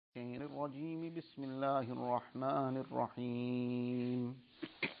الشيطان الرجيم بسم الله الرحمن الرحيم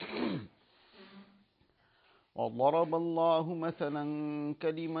وضرب الله مثلا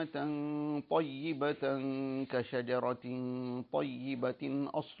كلمة طيبة كشجرة طيبة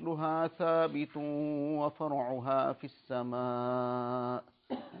أصلها ثابت وفرعها في السماء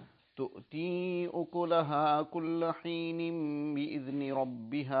تؤتي أكلها كل حين بإذن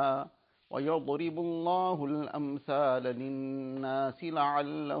ربها ويضرب الله الأمثال للناس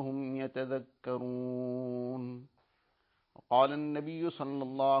لعلهم يتذكرون. قال النبي صلى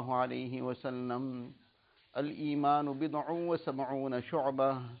الله عليه وسلم: الإيمان بضع وسبعون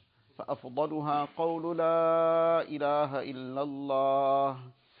شعبة فأفضلها قول لا إله إلا الله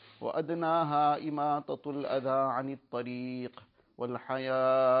وأدناها إماطة الأذى عن الطريق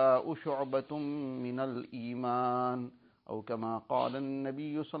والحياء شعبة من الإيمان أو كما قال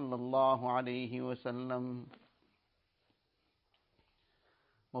النبي صلى الله عليه وسلم.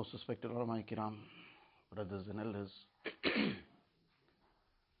 Most respected ulama kiram, brothers and elders,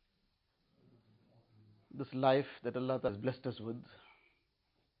 this life that Allah has blessed us with,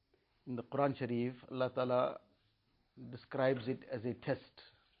 in the Quran Sharif, Allah Ta'ala describes it as a test,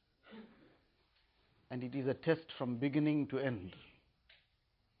 and it is a test from beginning to end.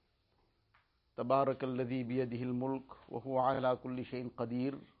 تبارك الذي بيده الملك وهو على كل شيء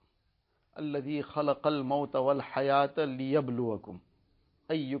قدير الذي خلق الموت والحياة ليبلوكم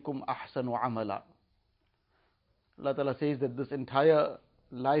أيكم أحسن عملا. Allah Ta'ala says that this entire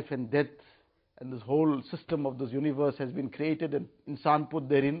life and death and this whole system of this universe has been created and insan put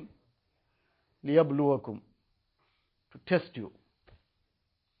therein ليبلوكم, to test you,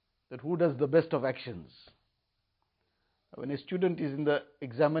 that who does the best of actions. When a student is in the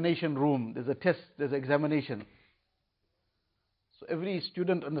examination room, there's a test, there's an examination. So every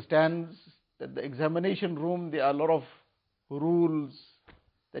student understands that the examination room, there are a lot of rules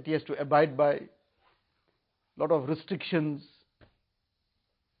that he has to abide by, a lot of restrictions.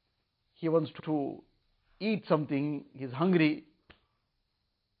 He wants to eat something, he's hungry,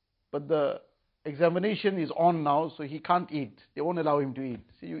 but the examination is on now, so he can't eat. They won't allow him to eat.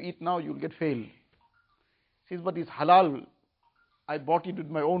 See, you eat now, you'll get failed. Says, but it's halal. I bought it with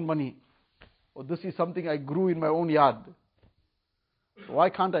my own money. Or this is something I grew in my own yard. So why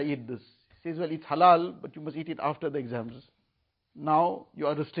can't I eat this? He says, well, it's halal, but you must eat it after the exams. Now you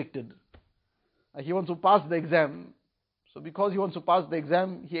are restricted. He wants to pass the exam. So because he wants to pass the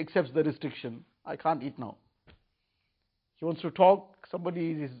exam, he accepts the restriction. I can't eat now. He wants to talk.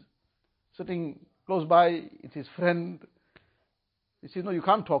 Somebody is sitting close by. It's his friend. He says, no, you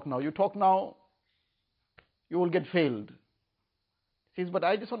can't talk now. You talk now, you will get failed. He says, but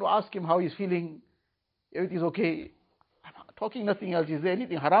I just want to ask him how he's feeling. Everything is okay. I'm talking nothing else. Is there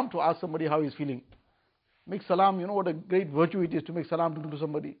anything haram to ask somebody how he's feeling? Make salam. You know what a great virtue it is to make salam to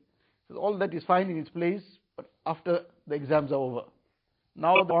somebody. He says, all that is fine in its place, but after the exams are over.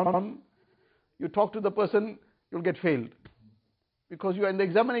 Now on, you talk to the person, you'll get failed. Because you are in the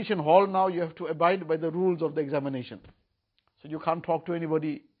examination hall now, you have to abide by the rules of the examination. So you can't talk to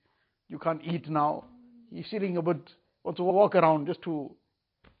anybody. You can't eat now. He's feeling a bit, wants to walk around just to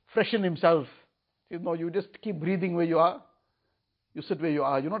freshen himself. He says, no, you just keep breathing where you are. You sit where you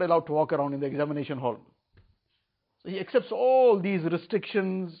are. You're not allowed to walk around in the examination hall. So he accepts all these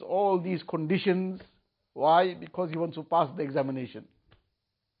restrictions, all these conditions. Why? Because he wants to pass the examination.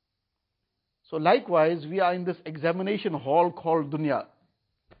 So likewise, we are in this examination hall called dunya.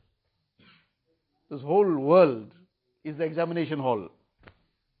 This whole world is the examination hall.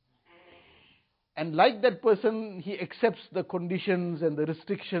 And like that person, he accepts the conditions and the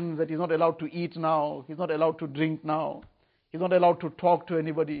restrictions that he's not allowed to eat now, he's not allowed to drink now, he's not allowed to talk to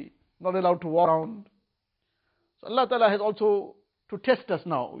anybody, not allowed to walk around. So Allah Ta'ala has also to test us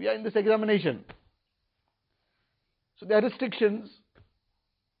now. We are in this examination. So there are restrictions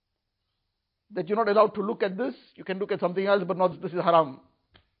that you're not allowed to look at this, you can look at something else, but not this is haram.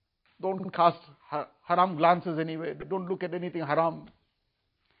 Don't cast haram glances anywhere, don't look at anything haram.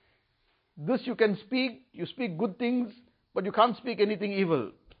 This you can speak, you speak good things, but you can't speak anything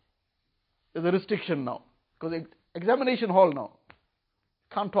evil. There's a restriction now. Because examination hall now.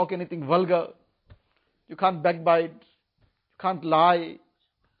 You can't talk anything vulgar. You can't backbite. You can't lie.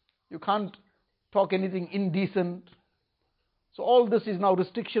 You can't talk anything indecent. So all this is now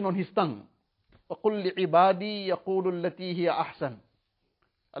restriction on his tongue. وَقُلْ لِعِبَادِي يَقُولُ الَّتِي هِيَ أَحْسَنُ.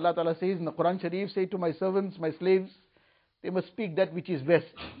 Allah Ta'ala says in the Quran Sharif, say to my servants, my slaves, they must speak that which is best.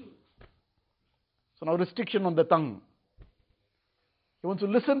 So now restriction on the tongue. You want to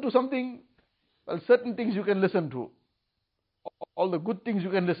listen to something? Well, certain things you can listen to. All the good things you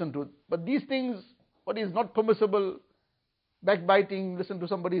can listen to. But these things, what is not permissible, Backbiting, listen to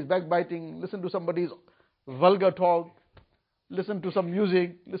somebody's backbiting, listen to somebody's vulgar talk, listen to some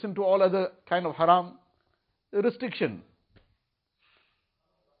music, listen to all other kind of haram. The restriction.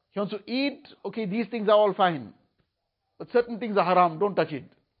 He wants to eat, okay, these things are all fine. But certain things are haram, don't touch it.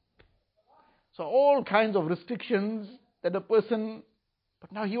 So all kinds of restrictions that a person,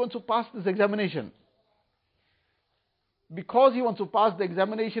 but now he wants to pass this examination. Because he wants to pass the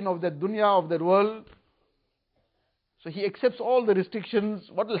examination of that dunya, of that world, so he accepts all the restrictions.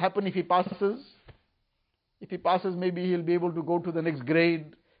 What will happen if he passes? If he passes, maybe he'll be able to go to the next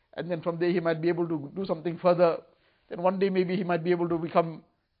grade, and then from there he might be able to do something further. Then one day maybe he might be able to become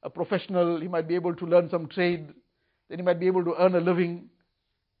a professional, he might be able to learn some trade, then he might be able to earn a living.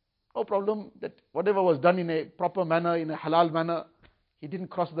 No problem that whatever was done in a proper manner, in a halal manner, he didn't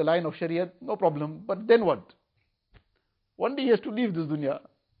cross the line of Shariat, no problem. But then what? One day he has to leave this dunya.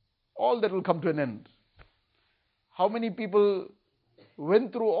 All that will come to an end. How many people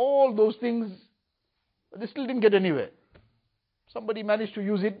went through all those things, but they still didn't get anywhere. Somebody managed to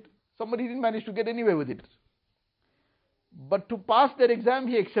use it, somebody didn't manage to get anywhere with it. But to pass that exam,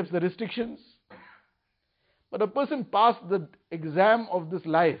 he accepts the restrictions. But a person passed the exam of this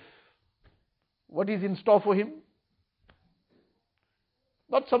life, what is in store for him?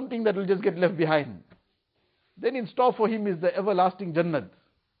 Not something that will just get left behind. Then in store for him is the everlasting Jannat,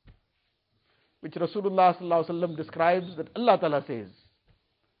 which Rasulullah sallallahu alaihi wasallam describes, that Allah Ta'ala says,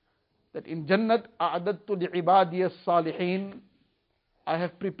 that in Jannat, أَعْدَدْتُ لِعِبَادِيَ الصَّالِحِينَ, I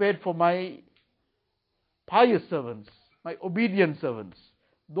have prepared for my pious servants, my obedient servants,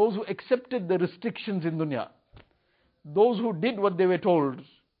 those who accepted the restrictions in dunya, those who did what they were told.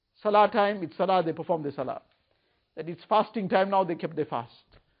 Salah time, it's salah, they perform their salah. That it's fasting time now, they kept their fast.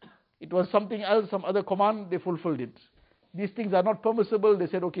 It was something else, some other command, they fulfilled it. These things are not permissible, they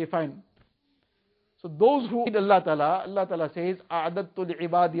said, okay, fine. So those who did Allah Ta'ala says, أَعْدَدْتُ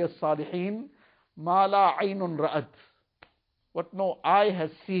لِعِبَادِيَ الصَّالِحِينَ مَا لَا عَيْنٌ رَأَتْ, what no eye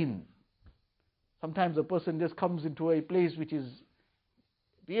has seen. Sometimes a person just comes into a place which is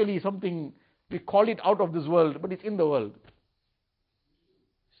really something, we call it out of this world, but it's in the world.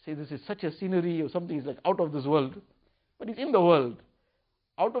 Say this is such a scenery or something is like out of this world, but it's in the world.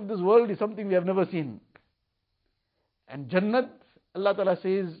 Out of this world is something we have never seen. And Jannat, Allah Ta'ala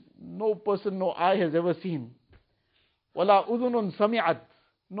says, no person, no eye has ever seen. وَلَا أُذُنٌ سَمِعَتْ,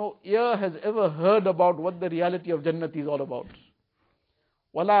 no ear has ever heard about what the reality of Jannat is all about.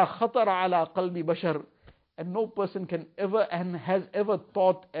 وَلَا خَطَرَ عَلَى قَلْبِ بَشَرٍ, and no person can ever and has ever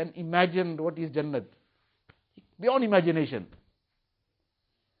thought and imagined what is Jannat. Beyond imagination.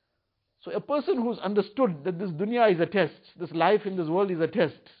 So a person who's understood that this dunya is a test, this life in this world is a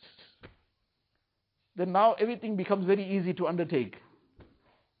test, then now everything becomes very easy to undertake.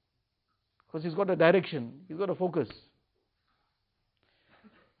 Because he's got a direction, he's got a focus.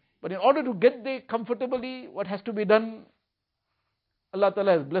 But in order to get there comfortably, what has to be done? Allah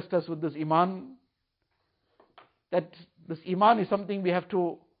Ta'ala has blessed us with this iman. That this iman is something we have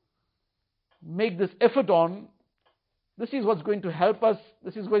to make this effort on. This is what's going to help us,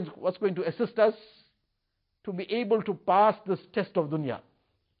 this is what's going to assist us to be able to pass this test of dunya.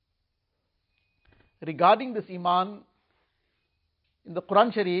 Regarding this iman, in the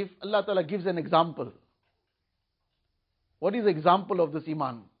Quran Sharif, Allah Ta'ala gives an example. What is the example of this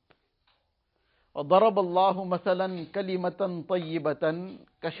iman? وَضَرَبَ اللَّهُ مَثَلًا كَلِمَةً طَيِّبَةً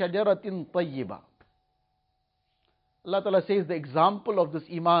كَشَجَرَةٍ طَيِّبَةٍ. Allah Ta'ala says the example of this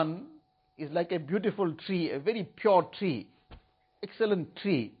iman is like a beautiful tree, a very pure tree, excellent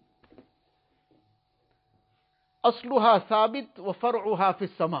tree. أَصْلُهَا ثَابِتْ وَفَرْعُهَا فِي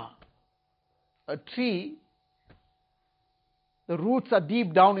السَّمَاءِ. A tree, the roots are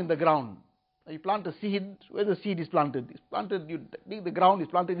deep down in the ground. You plant a seed, where the seed is planted? It's planted, you dig the ground, it's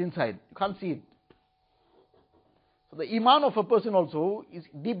planted inside. You can't see it. So the iman of a person also is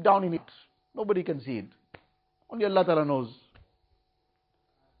deep down in it. Nobody can see it. Only Allah Ta'ala knows.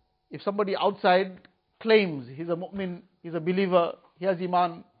 If somebody outside claims he's a mu'min, he's a believer, he has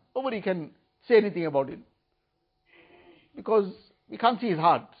iman, nobody can say anything about it. Because we can't see his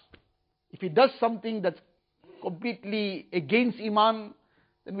heart. If he does something that's completely against iman,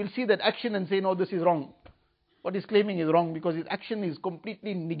 then we'll see that action and say, no, this is wrong. What he's claiming is wrong because his action is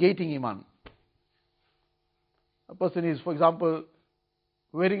completely negating iman. A person is, for example,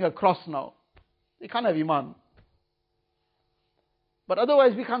 wearing a cross now. He can't have iman. But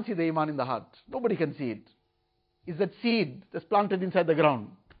otherwise we can't see the iman in the heart. Nobody can see it. It's that seed that's planted inside the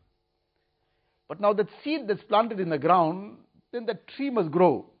ground. But now that seed that's planted in the ground, then that tree must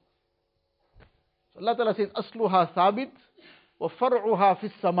grow. So Allah Ta'ala says, أَصْلُهَا ثَابِتْ وَفَرْعُهَا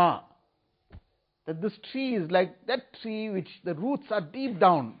فِي السَّمَاءِ. that this tree is like that tree which the roots are deep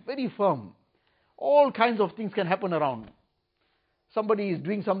down, very firm. All kinds of things can happen around. Somebody is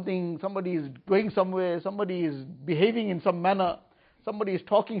doing something, somebody is going somewhere, somebody is behaving in some manner, somebody is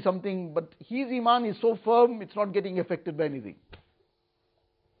talking something, but his iman is so firm, it's not getting affected by anything.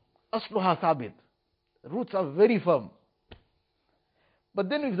 Asluha thabit. The roots are very firm. But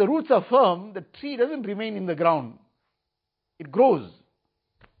then if the roots are firm, the tree doesn't remain in the ground. It grows.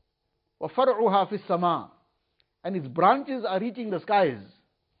 وَفَرْعُهَا فِي السَّمَاءِ. And its branches are reaching the skies.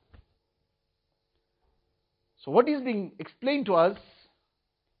 So what is being explained to us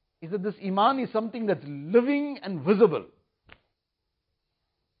is that this iman is something that's living and visible.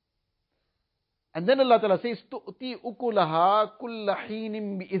 And then Allah Ta'ala says, تُؤْتِي أُكُلَهَا كُلَّ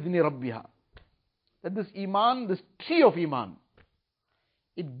حِينٍ بِإِذْنِ رَبِّهَا. That this iman, this tree of iman,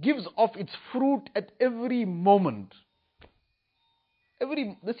 it gives off its fruit at every moment.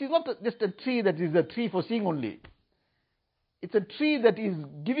 This is not just a tree that is a tree for seeing only. It's a tree that is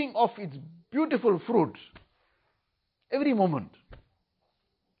giving off its beautiful fruit every moment.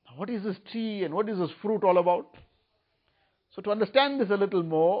 What is this tree and what is this fruit all about? So to understand this a little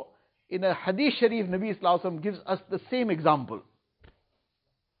more, in a hadith sharif, Nabi Sallallahu Alaihi Wasallam gives us the same example.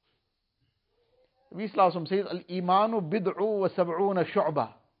 Nabi Sallallahu Alaihi Wasallam says, Al-imanu bid'u wa sab'una shu'bah.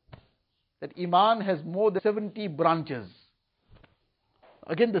 That iman has more than 70 branches.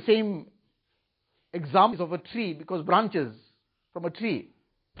 Again, the same example of a tree, because branches from a tree.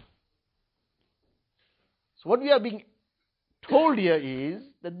 So what we are being told here is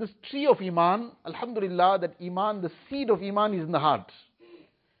that this tree of iman, alhamdulillah, that iman, the seed of iman is in the heart.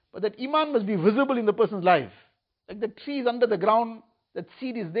 But that iman must be visible in the person's life. Like the tree is under the ground, that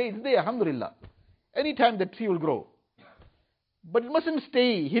seed is there, it's there, alhamdulillah. Anytime that tree will grow. But it mustn't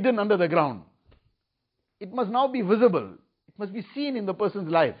stay hidden under the ground. It must now be visible. It must be seen in the person's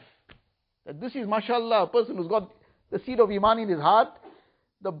life. That this is, mashallah, a person who's got the seed of iman in his heart,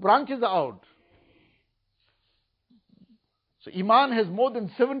 the branches are out. So iman has more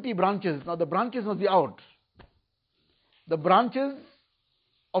than 70 branches. Now the branches must be out. The branches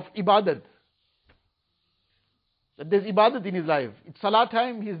of ibadat. That there's ibadat in his life. It's salah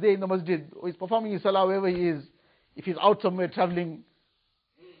time, he's there in the masjid, or he's performing his salah wherever he is. If he's out somewhere traveling,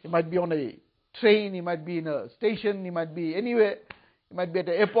 he might be on a train, he might be in a station, he might be anywhere, he might be at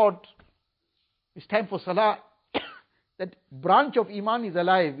an airport. It's time for salah. That branch of iman is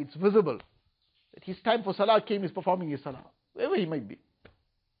alive, it's visible. That his time for salah came, he's performing his salah, wherever he might be.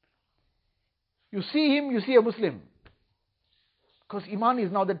 You see him, you see a Muslim. Because iman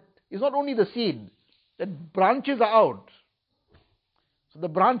is now that, it's not only the seed, that branches are out. So the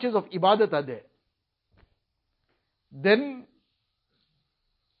branches of ibadat are there. Then,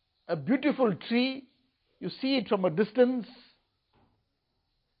 a beautiful tree, you see it from a distance.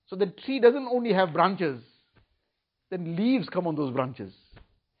 So the tree doesn't only have branches, then leaves come on those branches.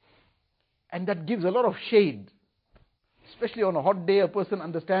 And that gives a lot of shade. Especially on a hot day, a person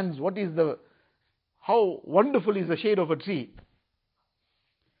understands how wonderful is the shade of a tree.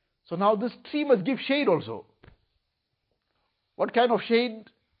 So now this tree must give shade also. What kind of shade?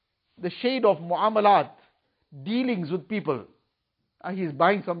 The shade of mu'amalat, dealings with people. He's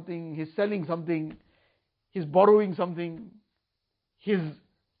buying something, he's selling something, he's borrowing something, he's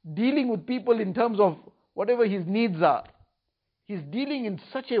dealing with people in terms of whatever his needs are. He's dealing in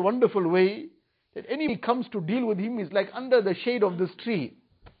such a wonderful way that anybody comes to deal with him is like under the shade of this tree.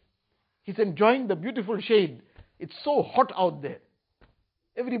 He's enjoying the beautiful shade. It's so hot out there.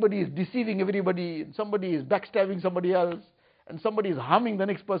 Everybody is deceiving everybody, somebody is backstabbing somebody else, and somebody is harming the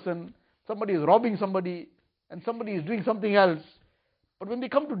next person, somebody is robbing somebody, and somebody is doing something else. But when they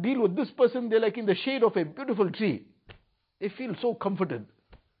come to deal with this person, they're like in the shade of a beautiful tree. They feel so comforted.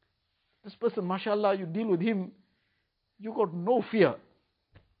 This person, mashallah, you deal with him, you got no fear.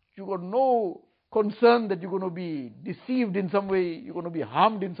 You got no concern that you're going to be deceived in some way, you're going to be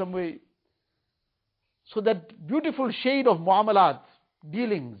harmed in some way. So that beautiful shade of mu'amalat,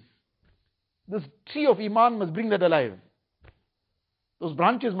 dealings, this tree of iman must bring that alive. Those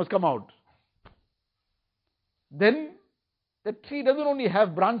branches must come out. Then, the tree doesn't only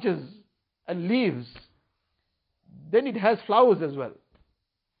have branches and leaves, then it has flowers as well.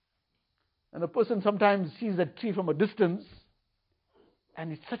 And a person sometimes sees that tree from a distance,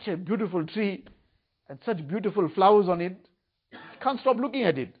 and it's such a beautiful tree, and such beautiful flowers on it, you can't stop looking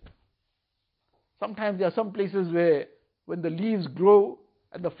at it. Sometimes there are some places where when the leaves grow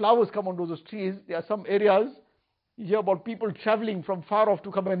and the flowers come onto those trees, there are some areas, you hear about people traveling from far off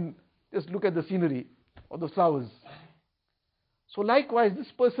to come and just look at the scenery or the flowers. So likewise,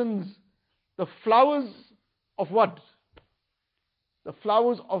 this person's, the flowers of what? The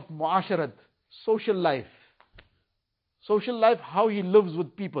flowers of mu'asharat, social life. Social life, how he lives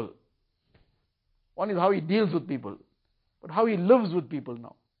with people. One is how he deals with people, but how he lives with people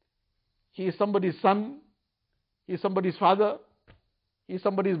now. He is somebody's son, he is somebody's father, he is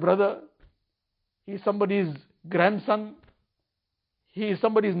somebody's brother, he is somebody's grandson, he is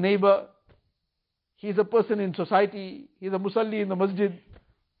somebody's neighbor, he is a person in society, he is a musalli in the masjid.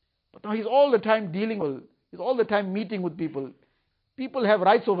 But now he's all the time dealing with, he's all the time meeting with people. People have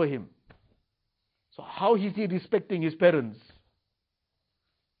rights over him. So how is he respecting his parents?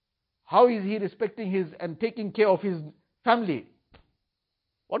 How is he respecting his and taking care of his family?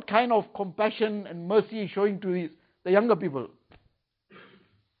 What kind of compassion and mercy is showing to the younger people?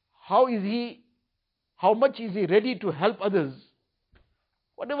 How much is he ready to help others?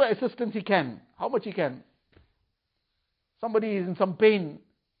 Whatever assistance he can, how much he can. Somebody is in some pain,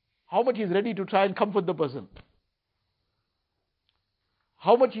 how much he is ready to try and comfort the person?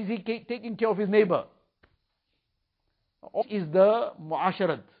 How much is he taking care of his neighbor? All is the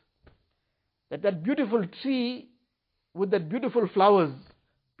mu'asharat. That beautiful tree with that beautiful flowers,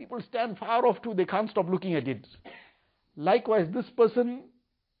 people stand far off too, they can't stop looking at it. Likewise, this person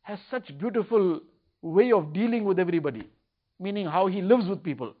has such beautiful way of dealing with everybody, meaning how he lives with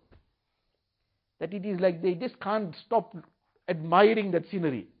people, that it is like they just can't stop admiring that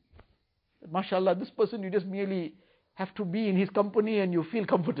scenery. MashaAllah, this person, you just merely have to be in his company and you feel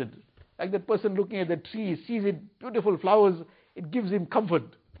comforted. Like that person looking at the tree, sees it, beautiful flowers, it gives him comfort.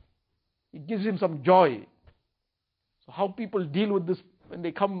 It gives him some joy. So how people deal with this when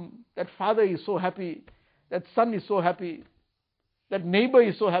they come, that father is so happy, that son is so happy, that neighbor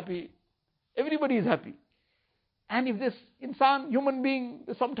is so happy, everybody is happy. And if this insan, human being,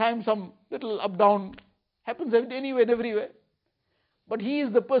 sometimes some little up down happens anywhere and everywhere. But he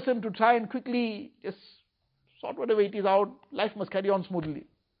is the person to try and quickly just sort whatever it is out. Life must carry on smoothly.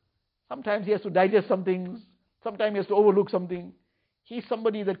 Sometimes he has to digest some things, sometimes he has to overlook something. He's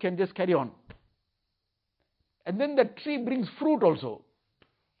somebody that can just carry on. And then that tree brings fruit also.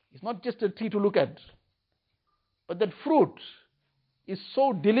 It's not just a tree to look at, but that fruit is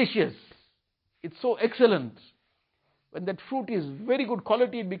so delicious, it's so excellent. When that fruit is very good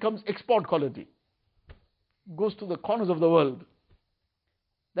quality, it becomes export quality. It goes to the corners of the world.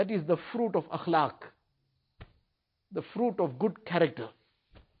 That is the fruit of akhlaq, the fruit of good character.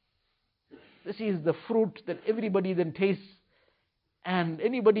 This is the fruit that everybody then tastes, and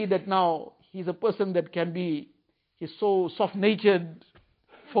anybody that now, he's a person that can be, he's so soft-natured,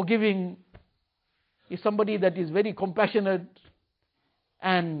 forgiving, he's somebody that is very compassionate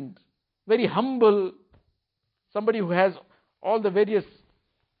and very humble, somebody who has all the various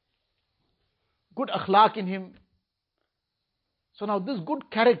good akhlaq in him. So now this good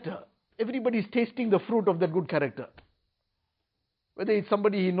character, everybody is tasting the fruit of that good character. Whether it's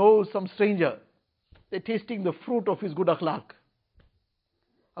somebody he knows, some stranger, they're tasting the fruit of his good akhlaq.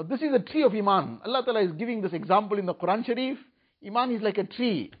 Now this is a tree of Iman. Allah Ta'ala is giving this example in the Quran Sharif. Iman is like a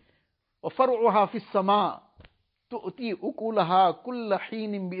tree. وَفَرْعُهَا فِي السَّمَاءِ تُؤْتِي أُكُلَهَا كُلَّ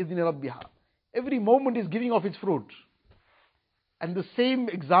حِينٍ بِإِذْنِ رَبِّهَا. Every moment is giving off its fruit. And the same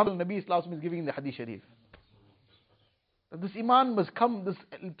example Nabi Islam is giving in the Hadith Sharif. That this Iman must come, this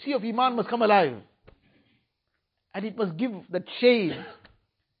tree of Iman must come alive. And it must give that shade.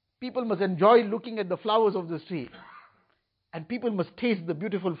 People must enjoy looking at the flowers of this tree. And people must taste the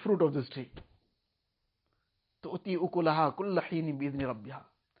beautiful fruit of this tree. تُؤْتِي أُكُلَهَا كُلَّ حِينٍ بِإِذْنِ رَبِّهَا.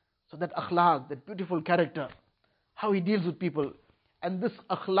 So that akhlaq, that beautiful character, how he deals with people. And this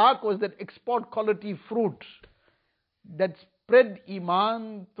akhlaq was that export quality fruit that spread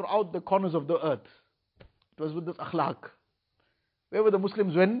Iman throughout the corners of the earth. It was with this akhlaq. Wherever the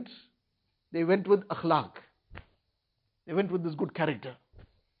Muslims went, they went with akhlaq. They went with this good character.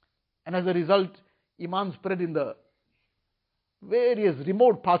 And as a result, Iman spread in the various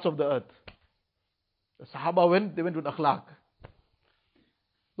remote parts of the earth. The Sahaba went, they went with akhlaq.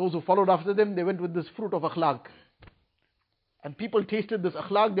 Those who followed after them, they went with this fruit of akhlaq. And people tasted this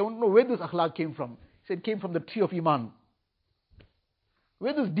akhlaq, they don't know where this akhlaq came from. He said it came from the tree of Iman.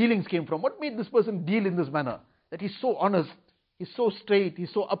 Where this dealings came from? What made this person deal in this manner? That he's so honest, he's so straight,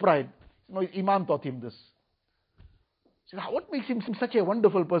 he's so upright. You know, his Iman taught him this. He said, what makes him such a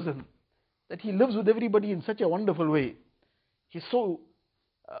wonderful person? That he lives with everybody in such a wonderful way. He's so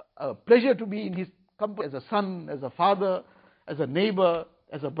a pleasure to be in his company as a son, as a father, as a neighbor,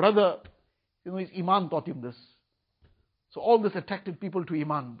 as a brother. You know, his Iman taught him this. So all this attracted people to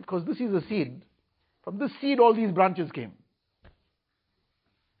Iman, because this is a seed. From this seed all these branches came.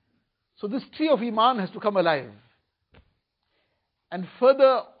 So this tree of Iman has to come alive. And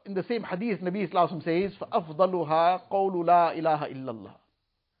further in the same hadith, Nabi Sallallahu Alaihi Wasallam says, فَأَفْضَلُهَا قَوْلُ لَا إِلَهَ إِلَّا اللَّهِ.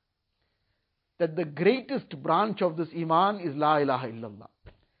 that the greatest branch of this Iman is La ilaha illallah.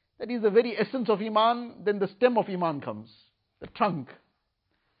 That is the very essence of Iman, then the stem of Iman comes, the trunk.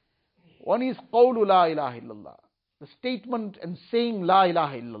 One is Qawlu La ilaha illallah, the statement and saying La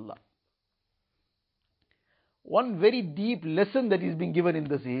ilaha illallah. One very deep lesson that is being given in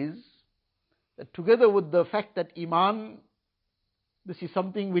this is that together with the fact that Iman, this is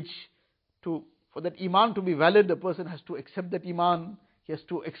something which, for that Iman to be valid, a person has to accept that Iman, he has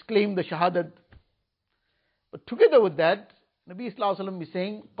to exclaim the Shahadat. But together with that, Nabi Sallallahu Alaihi Wasallam is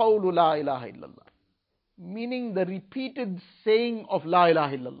saying, Qawlu La ilaha illallah, meaning the repeated saying of La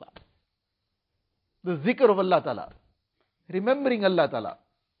ilaha illallah, the zikr of Allah Ta'ala, remembering Allah Ta'ala.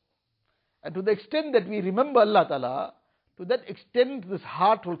 And to the extent that we remember Allah Ta'ala, to that extent this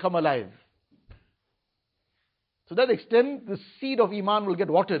heart will come alive. To that extent, the seed of Iman will get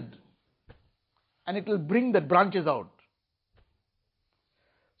watered, and it will bring the branches out.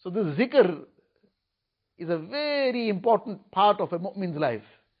 So this zikr is a very important part of a mu'min's life.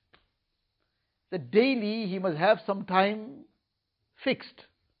 That daily he must have some time fixed,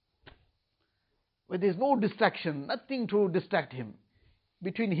 where there is no distraction, nothing to distract him.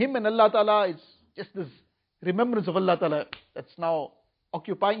 Between him and Allah Ta'ala, it's just this remembrance of Allah Ta'ala that's now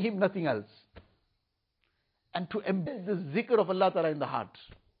occupying him, nothing else. And to embed the zikr of Allah Ta'ala in the heart.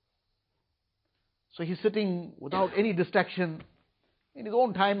 So he's sitting without any distraction, in his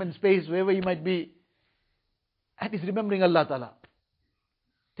own time and space, wherever he might be, and he's remembering Allah Ta'ala,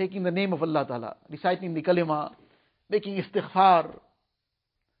 taking the name of Allah Ta'ala, reciting the kalima, making istighfar,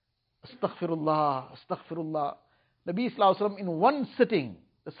 astaghfirullah, astaghfirullah. Nabi Sallallahu Alaihi Wasallam, in one sitting,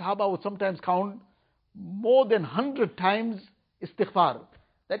 the Sahaba would sometimes count more than 100 times istighfar.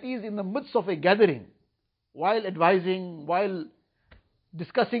 That is in the midst of a gathering, while advising, while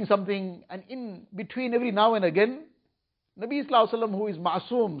discussing something, and in between every now and again, Nabi Sallallahu Alaihi Wasallam, who is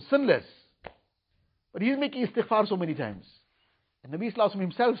ma'asum, sinless, but he is making istighfar so many times. And Nabi Sallallahu Alaihi Wasallam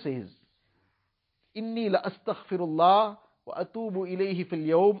himself says, Inni la astaghfirullah wa atubu ilayhi fil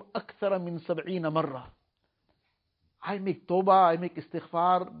yawm akthara min 70 marra. I make tawbah, I make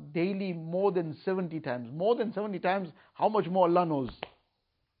istighfar daily more than 70 times. More than 70 times, how much more Allah knows.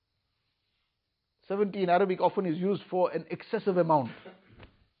 70 in Arabic often is used for an excessive amount.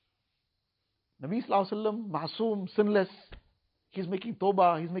 Nabi Sallallahu Alaihi Wasallam, ma'asum, sinless, he's making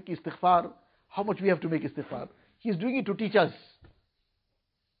tawbah, he's making istighfar. How much we have to make istighfar? He's doing it to teach us.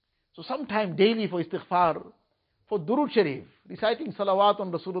 So sometime daily for istighfar, for Durood Sharif, reciting salawat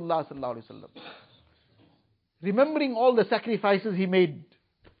on Rasulullah Sallallahu Alaihi Wasallam, remembering all the sacrifices he made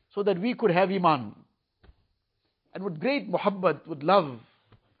so that we could have Iman. And with great muhabbat, with love,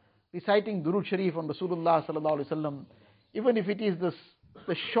 reciting Durood Sharif on Rasulullah Sallallahu Alaihi Wasallam, even if it is the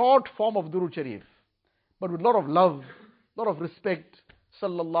short form of Durood Sharif, but with a lot of love, a lot of respect,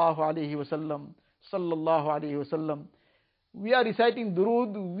 Sallallahu Alaihi Wasallam, Sallallahu Alaihi Wasallam. We are reciting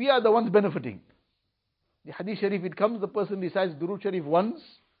Durood, we are the ones benefiting. The Hadith Sharif, it comes, the person recites Durood Sharif once,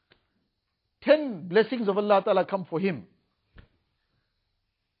 10 blessings of Allah Ta'ala come for him.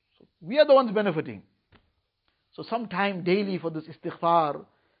 So we are the ones benefiting. So sometime daily for this istighfar,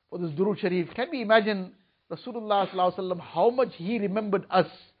 for this Durood Sharif. Can we imagine Rasulullah Sallallahu Alaihi Wasallam, how much he remembered us,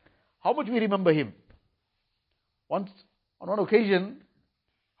 how much we remember him? Once, on one occasion,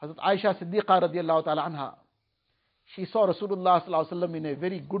 Hazrat Aisha Siddiqa radiallahu ta'ala anha, she saw Rasulullah Sallallahu Alaihi Wasallam in a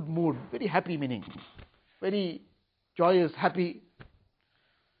very good mood, very happy meaning, very joyous, happy.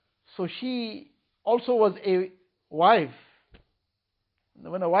 So she also was a wife.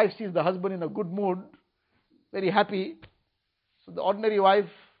 When a wife sees the husband in a good mood, very happy, so the ordinary wife,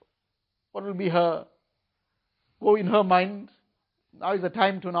 what will be go in her mind? Now is the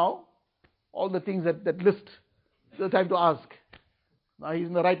time to all the things that list, the time to ask. Now he's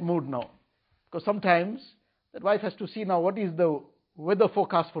in the right mood now. Because sometimes that wife has to see now what is the weather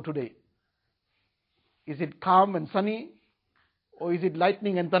forecast for today. Is it calm and sunny? Or is it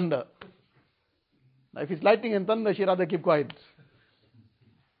lightning and thunder? Now if it's lightning and thunder, she'd rather keep quiet.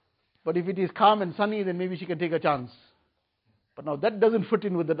 But if it is calm and sunny, then maybe she can take a chance. But now that doesn't fit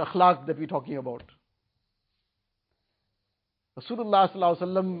in with the akhlaq that we're talking about. Rasulullah Sallallahu Alaihi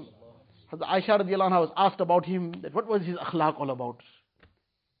Wasallam, Hazrat Aisha radiallahu anha was asked about him, that what was his akhlaq all about?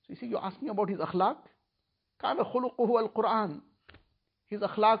 So you see, you're asking about his akhlaq? Kana khuluquhu al-Quran. His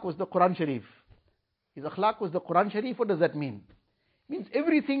akhlaq was the Quran Sharif. His akhlaq was the Quran Sharif. What does that mean? It means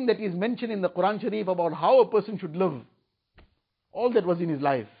everything that is mentioned in the Quran Sharif about how a person should live, all that was in his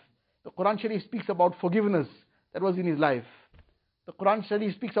life. The Quran Sharif speaks about forgiveness, that was in his life. The Quran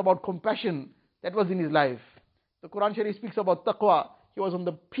Sharif speaks about compassion, that was in his life. The Quran Sharif speaks about taqwa, he was on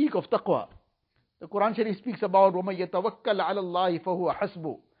the peak of taqwa. The Quran Sharif speaks about وَمَن يَتَوَكَّلْ عَلَى اللَّهِ فَهُوَ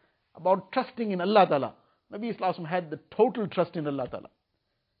حَسْبُهُ. about trusting in Allah Ta'ala. Nabi Islam had the total trust in Allah Ta'ala.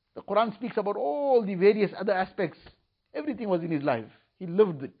 The Quran speaks about all the various other aspects. Everything was in his life. He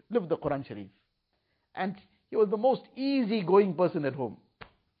lived the Quran Sharif. And he was the most easygoing person at home.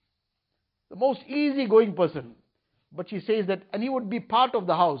 The most easygoing person. But she says that, and he would be part of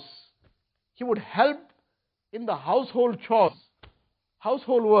the house. He would help in the household chores,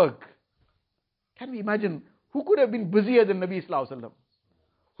 household work. Can we imagine who could have been busier than Nabi Sallallahu Alaihi Wasallam?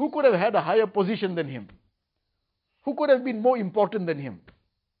 Who could have had a higher position than him? Who could have been more important than him?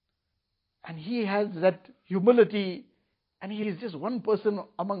 And he has that humility, and he is just one person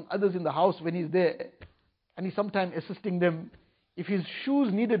among others in the house when he's there, and he's sometimes assisting them. If his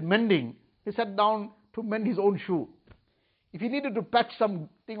shoes needed mending, he sat down to mend his own shoe. If he needed to patch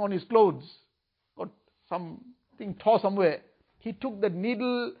something on his clothes, or something tore somewhere, he took the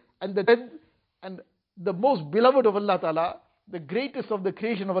needle and the thread, and the most beloved of Allah Ta'ala, the greatest of the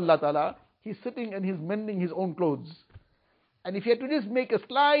creation of Allah Ta'ala, he's sitting and he's mending his own clothes. And if he had to just make a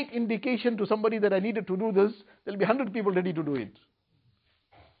slight indication to somebody that I needed to do this, there'll be 100 people ready to do it.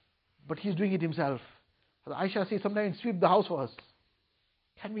 But he's doing it himself. Aisha says, sometimes sweep the house for us.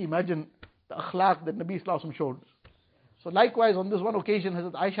 Can we imagine the akhlaq that Nabi Sallallahu Alaihi Wasallam showed? So likewise, on this one occasion,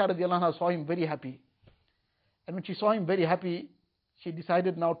 Hazrat Aisha radiallahu anha saw him very happy. And when she saw him very happy, she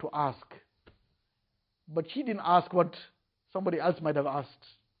decided now to ask. But she didn't ask what somebody else might have asked.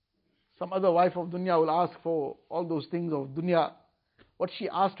 Some other wife of dunya will ask for all those things of dunya. What she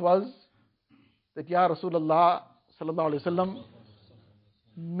asked was that, Ya Rasulullah sallallahu alaihi wasallam,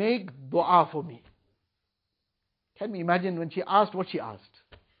 make dua for me. Can we imagine when she asked what she asked?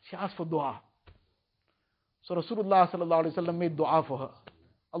 She asked for dua. So Rasulullah sallallahu alaihi wasallam made dua for her.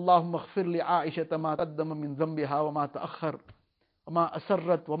 Allahumma khfir li Aisha ma qaddama min dhanbiha wa ma ta'akhkhar wa ma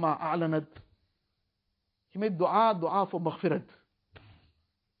asarrat wa ma a'lanat. He made dua for maghfirat.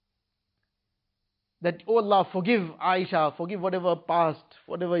 That, oh Allah, forgive Aisha, forgive whatever past,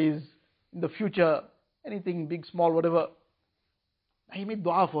 whatever is in the future, anything big, small, whatever. He made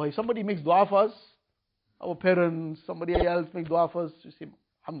dua for her. If somebody makes dua for us, our parents, somebody else makes dua for us, you say,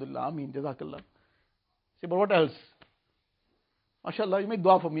 Alhamdulillah, Ameen, Jazakallah. Say, but what else? MashaAllah, you make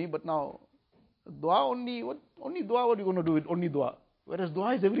dua for me, but now, dua only, only dua, what are you going to do with only dua? Whereas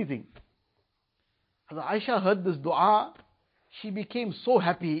dua is everything. As Aisha heard this dua, she became so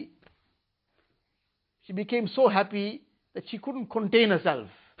happy. She became so happy that she couldn't contain herself.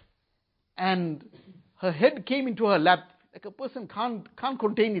 And her head came into her lap, like a person can't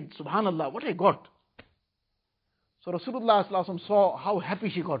contain it. Subhanallah, what I got. So Rasulullah sallallahu alaihi wasallam saw how happy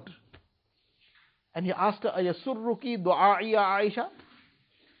she got. And he asked her, Ayasurruki du'a'i ya Aisha?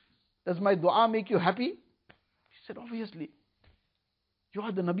 Does my dua make you happy? She said, obviously. You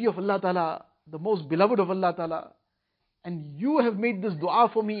are the Nabi of Allah Ta'ala, the most beloved of Allah Ta'ala. And you have made this dua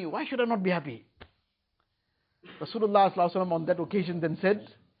for me. Why should I not be happy? Rasulullah sallallahu alaihi wasallam on that occasion then said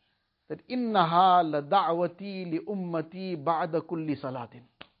that innaha la da'wati li ummati ba'da kulli salatin.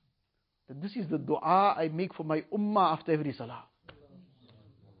 That this is the dua I make for my ummah after every salah.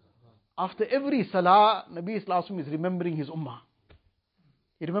 After every salah, Nabi sallallahu alaihi wasallam is remembering his ummah.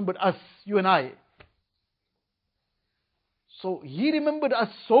 He remembered us, you and I. So he remembered us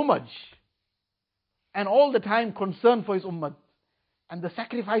so much, and all the time concerned for his ummah and the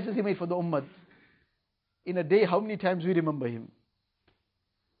sacrifices he made for the ummah. In a day, how many times we remember him?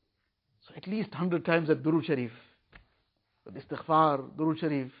 So at least 100 times at Durood Sharif, with istighfar, Durood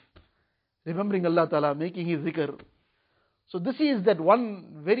Sharif, remembering Allah Ta'ala, making his zikr. So this is that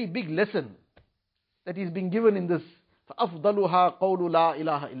one very big lesson that is being given in this. فَأَفْضَلُهَا قَوْلُ لَا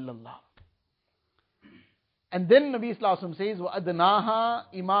إِلَهَ إِلَّا اللَّهِ. And then Nabi Sallallahu Alaihi Wasallam says, وَأَدْنَاهَا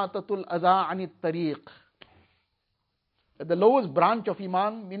إِمَاتَةُ الْأَذَىٰ عَنِ الطَّرِيقِ. That the lowest branch of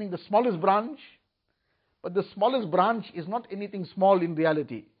Iman, meaning the smallest branch, but the smallest branch is not anything small in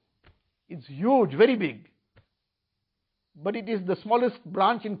reality. It's huge, very big. But it is the smallest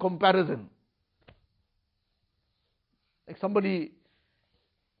branch in comparison. Like somebody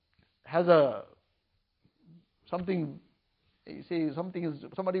has somebody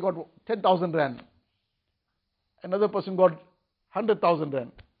got 10,000 rand. Another person got 100,000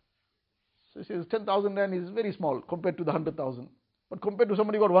 rand. So he says 10,000 rand is very small compared to the 100,000. But compared to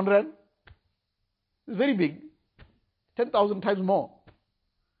somebody got 1 rand, it's very big. 10,000 times more.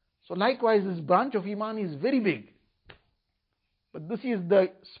 So likewise, this branch of Iman is very big. But this is the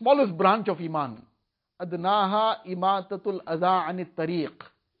smallest branch of Iman. Adnaha imatatul adha anit tariq.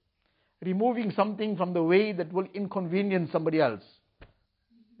 Removing something from the way that will inconvenience somebody else.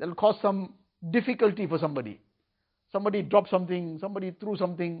 That will cause some difficulty for somebody. Somebody dropped something, somebody threw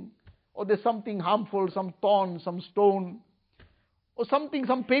something, or there's something harmful, some thorn, some stone, or something,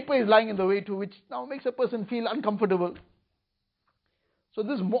 some paper is lying in the way too, which now makes a person feel uncomfortable. So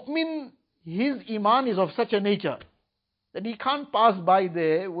this mu'min, his iman is of such a nature that he can't pass by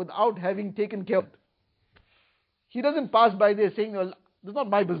there without having taken care of it. He doesn't pass by there saying, well, this is not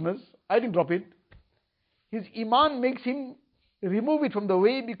my business, I didn't drop it. His iman makes him remove it from the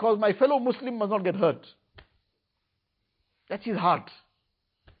way because my fellow Muslim must not get hurt. That's his heart.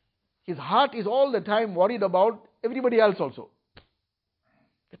 His heart is all the time worried about everybody else also.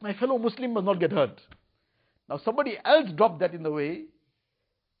 That my fellow Muslim must not get hurt. Now somebody else dropped that in the way,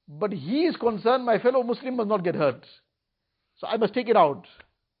 but he is concerned my fellow Muslim must not get hurt. So I must take it out.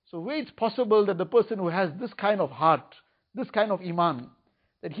 So where it's possible that the person who has this kind of heart, this kind of iman,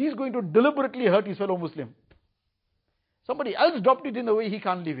 that he is going to deliberately hurt his fellow Muslim. Somebody else dropped it in a way he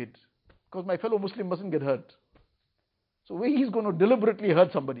can't leave it, because my fellow Muslim mustn't get hurt. So where he's going to deliberately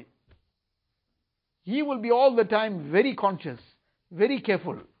hurt somebody. He will be all the time very conscious, very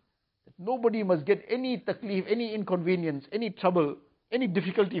careful, that nobody must get any taklif, any inconvenience, any trouble, any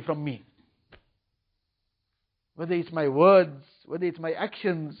difficulty from me. Whether it's my words, whether it's my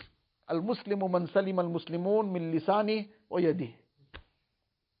actions. Al-Muslimu man salim al-Muslimun min lisani wa yadi.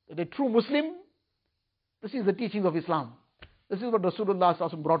 The true Muslim, this is the teachings of Islam. This is what Rasulullah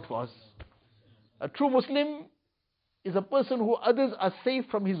SAW brought for us. A true Muslim is a person who others are safe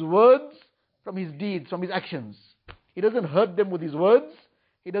from his words, from his deeds, from his actions. He doesn't hurt them with his words,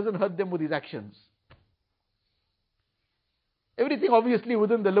 he doesn't hurt them with his actions. Everything obviously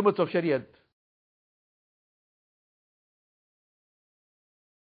within the limits of Shariat.